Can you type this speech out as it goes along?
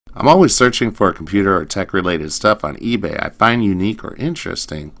I'm always searching for computer or tech related stuff on eBay I find unique or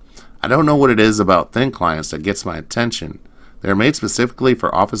interesting. I don't know what it is about thin clients that gets my attention. They're made specifically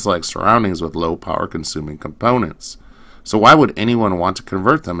for office-like surroundings with low power consuming components. So why would anyone want to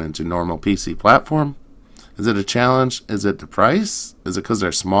convert them into normal PC platform? Is it a challenge? Is it the price? Is it because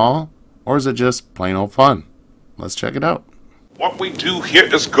they're small? Or is it just plain old fun? Let's check it out. What we do here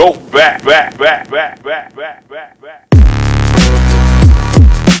is go back.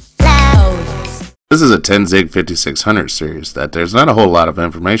 This is a 10-zig 5600 series that there's not a whole lot of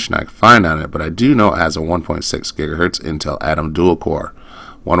information I can find on it, but I do know it has a 1.6 GHz Intel Atom dual core,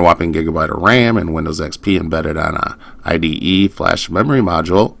 1 whopping gigabyte of RAM, and Windows XP embedded on a IDE flash memory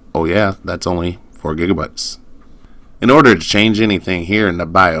module. Oh yeah, that's only 4 gigabytes. In order to change anything here in the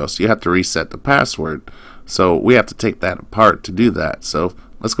BIOS, you have to reset the password, so we have to take that apart to do that. So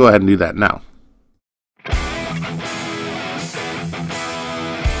let's go ahead and do that now.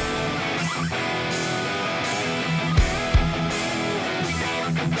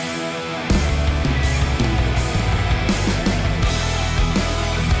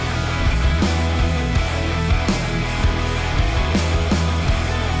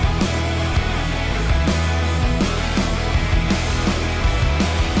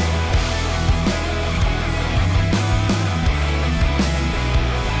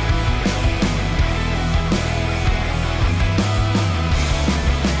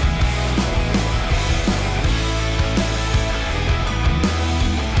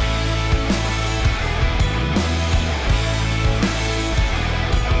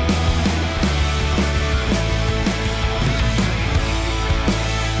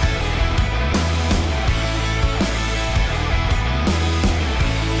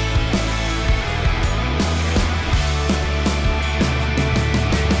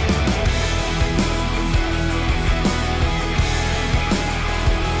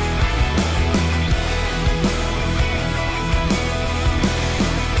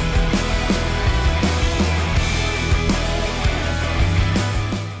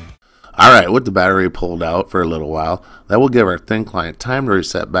 Alright, with the battery pulled out for a little while, that will give our thin client time to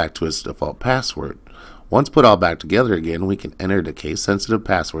reset back to its default password. Once put all back together again, we can enter the case-sensitive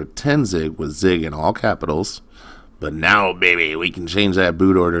password 10-zig with zig in all capitals. But now, baby, we can change that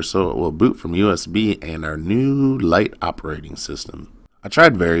boot order so it will boot from USB and our new Lite operating system. I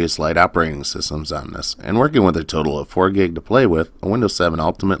tried various Lite operating systems on this, and working with a total of 4 gig to play with, a Windows 7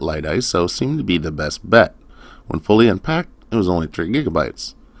 Ultimate Lite ISO seemed to be the best bet. When fully unpacked, it was only 3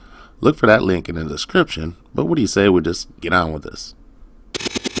 gigabytes. Look for that link in the description, but what do you say we just get on with this?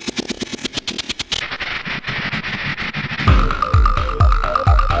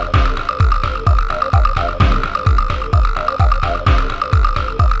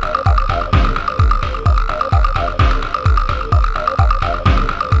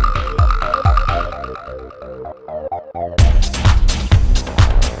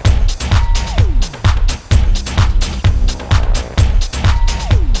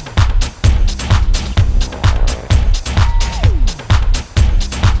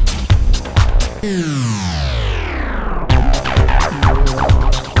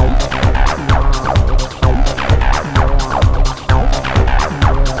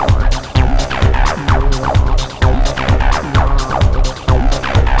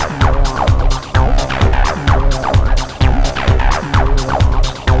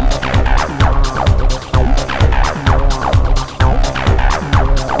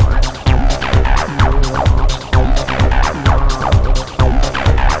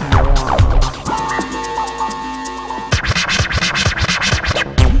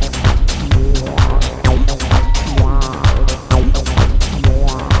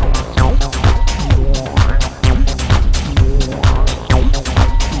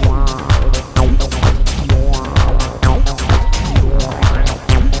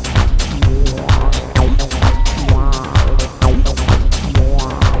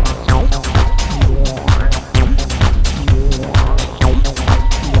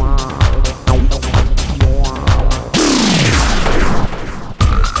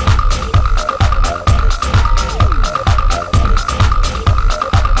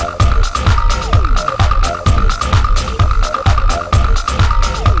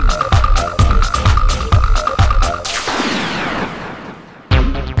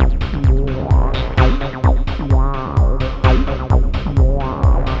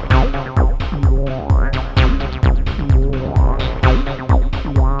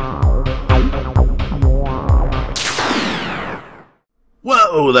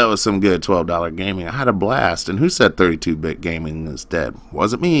 Whoa, that was some good $12 gaming. I had a blast. And who said 32-bit gaming is dead?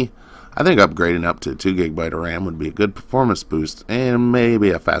 Wasn't me. I think upgrading up to 2 GB of RAM would be a good performance boost and maybe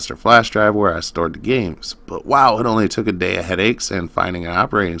a faster flash drive where I stored the games. But wow, it only took a day of headaches and finding an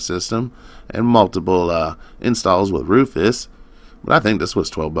operating system and multiple installs with Rufus. But I think this was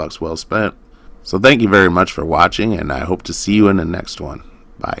 $12 well spent. So thank you very much for watching, and I hope to see you in the next one.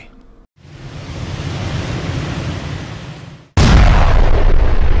 Bye.